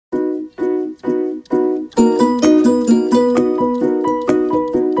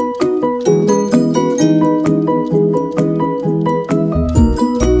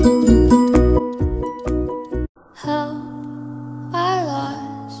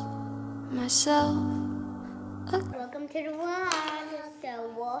myself. Welcome to the vlog.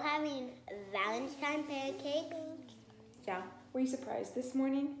 So we're having Valentine pancakes. Yeah. Were you surprised this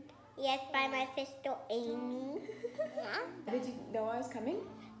morning? Yes, by my sister Aimée. Yeah. Did you know I was coming?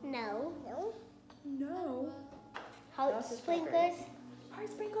 No. No. Heart sprinkles. Heart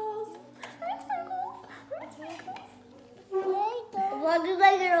sprinkles. Heart sprinkles. Heart sprinkles. Vlog is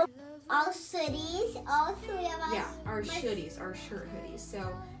like all cities, all three of us. Yeah, our hoodies, our shirt hoodies.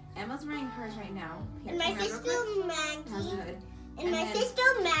 So Emma's wearing hers right now. And my sister Maggie. And my sister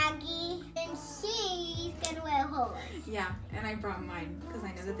Maggie. And she's gonna wear hers. Yeah, and I brought mine because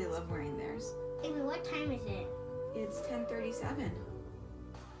I know that they love wearing theirs. Amy, what time is it? It's 10:37.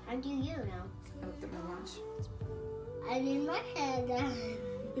 How do you know? I looked at my watch. I need my hair done.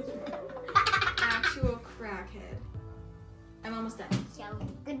 Actual crackhead. I'm almost done. So,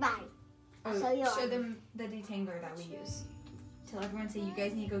 goodbye. Oh, So show them the detangler that we use. Tell everyone, say you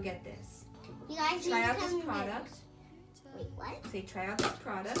guys need to go get this. You guys Try need out to this come product. Wait, what? Say try out this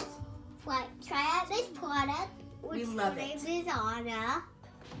product. What? Try out this product. We love it. Which is Anna.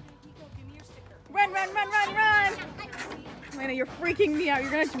 Run, run, run, run, run! Lena, you're freaking me out.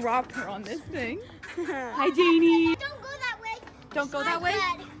 You're gonna drop her on this thing. Hi, Janie. Don't go that way. Don't go that way?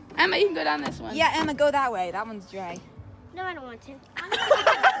 Bad. Emma, you can go down this one. Yeah, Emma, go that way. That one's dry. No, I don't want to.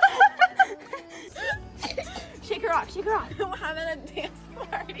 Shake her off, shake her off. We're having a dance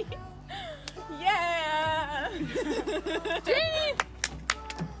party. Yeah! Janie!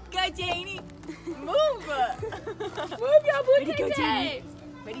 Go, Janie! Move! Move, y'all blue. Ready, go, Janie.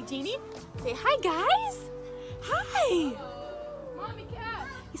 Ready, Janie? Say hi, guys. Hi. Mommy cat.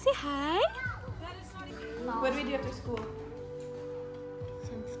 You say hi? What do we do after school?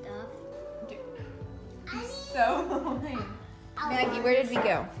 Some stuff. So lame. Maggie, where did we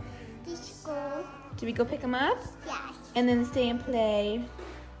go? To school. Did we go pick him up? Yes. And then stay and play?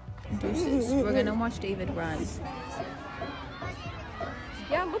 Deuces. We're gonna watch David run.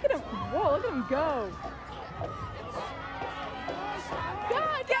 Yeah, look at him. Whoa, look at him go. Go,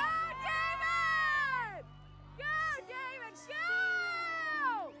 David! Go, David,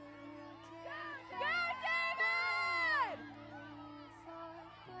 go! Go, David!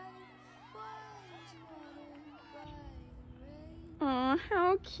 Aw,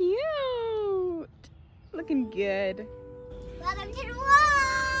 how cute. Looking good. Welcome to the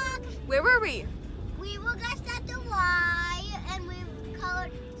vlog. Where were we? We were just at the Y and we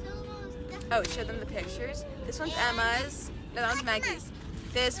colored some Oh, show them the pictures. This one's Emma's. No, that one's Maggie's.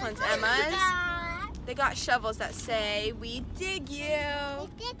 This one's Emma's. They got shovels that say, "We dig you."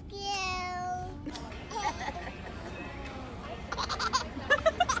 Thank you.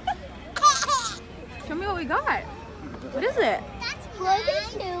 Show me what we got. What is it? That's floating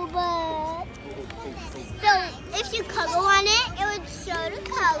too, but so if you color on it, it would show the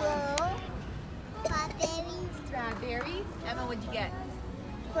color. Strawberry, Strawberries. Emma, what'd you get?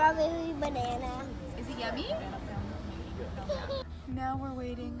 strawberry, banana. Is it yummy? Now we're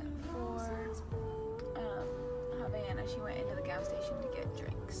waiting for Havana. She went into the gas station to get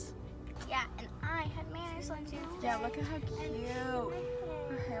drinks. Yeah, and I had manners on too. Yeah, look at how cute.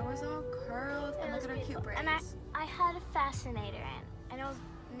 Her hair was all curled, and look at her cute braids. And I had a fascinator in, and it was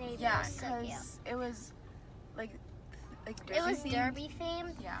navy. Yeah, it was so cute. because it was like derby It was themed. derby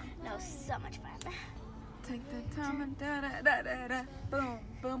themed. Yeah. No, so much fun. Take the time and da da da da da. Boom,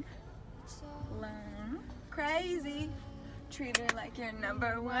 boom. Crazy. Treat her like your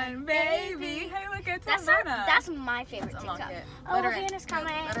 #1 baby. Hey, look at Savannah. That's my favorite Let's unlock TikTok. it. Oh, Let her in. Hannah's No,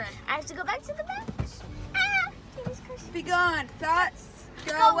 coming. let her in. I have to go back to the bed. Ah, Jesus Christ. Be gone, thoughts.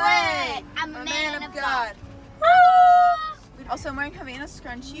 Go Go away. away. I'm a man of God. Also, I'm wearing Havana's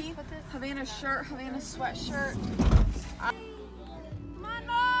scrunchie, Havana's shirt, Havana's sweatshirt. Come on,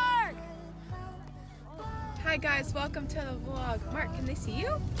 Mark! Hi guys, welcome to the vlog. Mark, can they see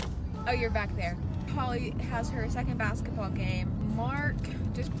you? Oh, you're back there. Holly has her second basketball game. Mark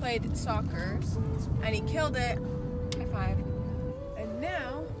just played soccer and he killed it. High five. And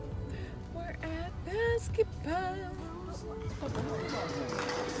now we're at basketball.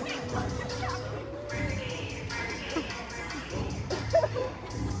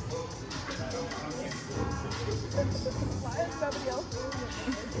 Why is nobody else doing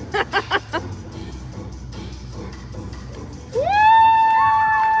it?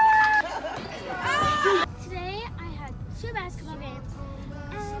 Today I had 2 basketball games,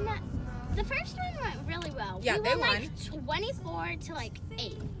 and the first one went really well. Yeah, we they won like won. 24 to like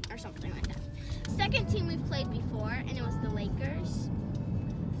 8 or something like that. Second team we've played before, and it was the Lakers.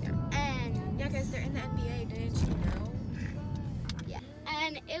 And Yeah, guys, they're in the NBA, didn't you know? yeah,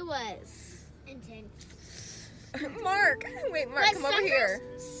 and it was intense. Mark, wait, Mark, But come over here.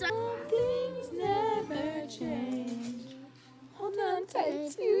 Something change. Hold on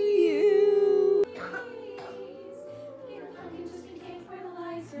tight to you.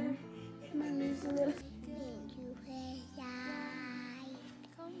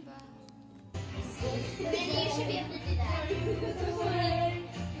 Maybe you should be able to do that. You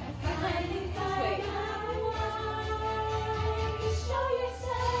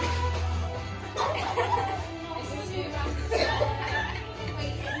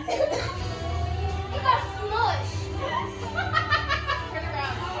got smushed. Turn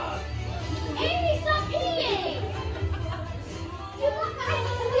around. Aimée, stop peeing. You got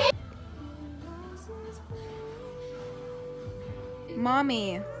Mommy.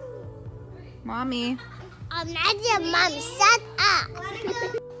 Mommy. I'm not your mom. Shut up.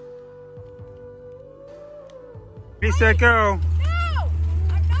 Ready, set, go. No!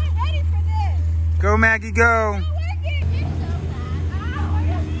 I'm not ready for this. Go, Maggie, go. It's not working. You're so bad. Ow, I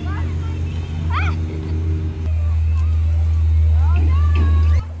got spot in my knee. Ah! Oh no!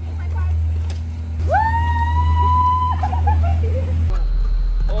 Oh my God.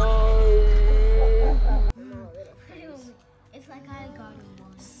 It's like I got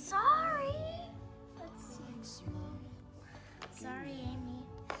one. Sorry. Let's see. Sorry, Aimée.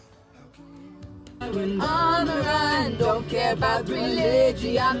 On the run, don't care about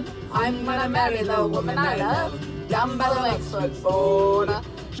religion. I'm gonna marry the woman I love down by the Wexford border.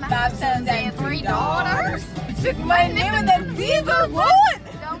 5 sons and 3 daughters. Took my name and then these are what?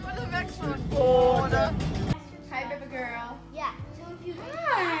 Down by the Wexford border. Hi, baby girl. Yeah. So if you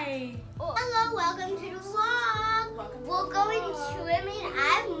Hi. Hello, welcome to the vlog. We're going swimming. I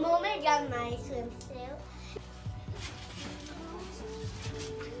have moment on my swimsuit.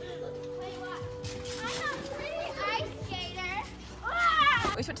 Wait, what? I'm a pretty ice skater. Ah!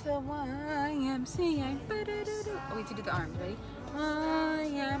 We went to the YMCA. Oh, we need to do the arms. Ready?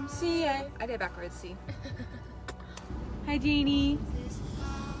 YMCA. I did it backwards. See. Hi, Jeannie.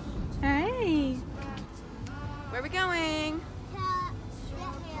 Hi. Where are we going?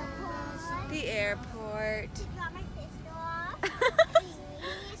 The airport. Got my sister off.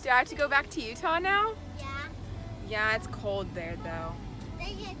 Do I have to go back to Utah now? Yeah. Yeah, it's cold there though.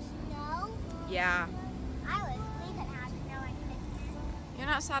 They get snow. Yeah. I was thinking how to know I couldn't. You're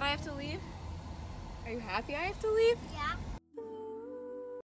not sad I have to leave? Are you happy I have to leave? Yeah.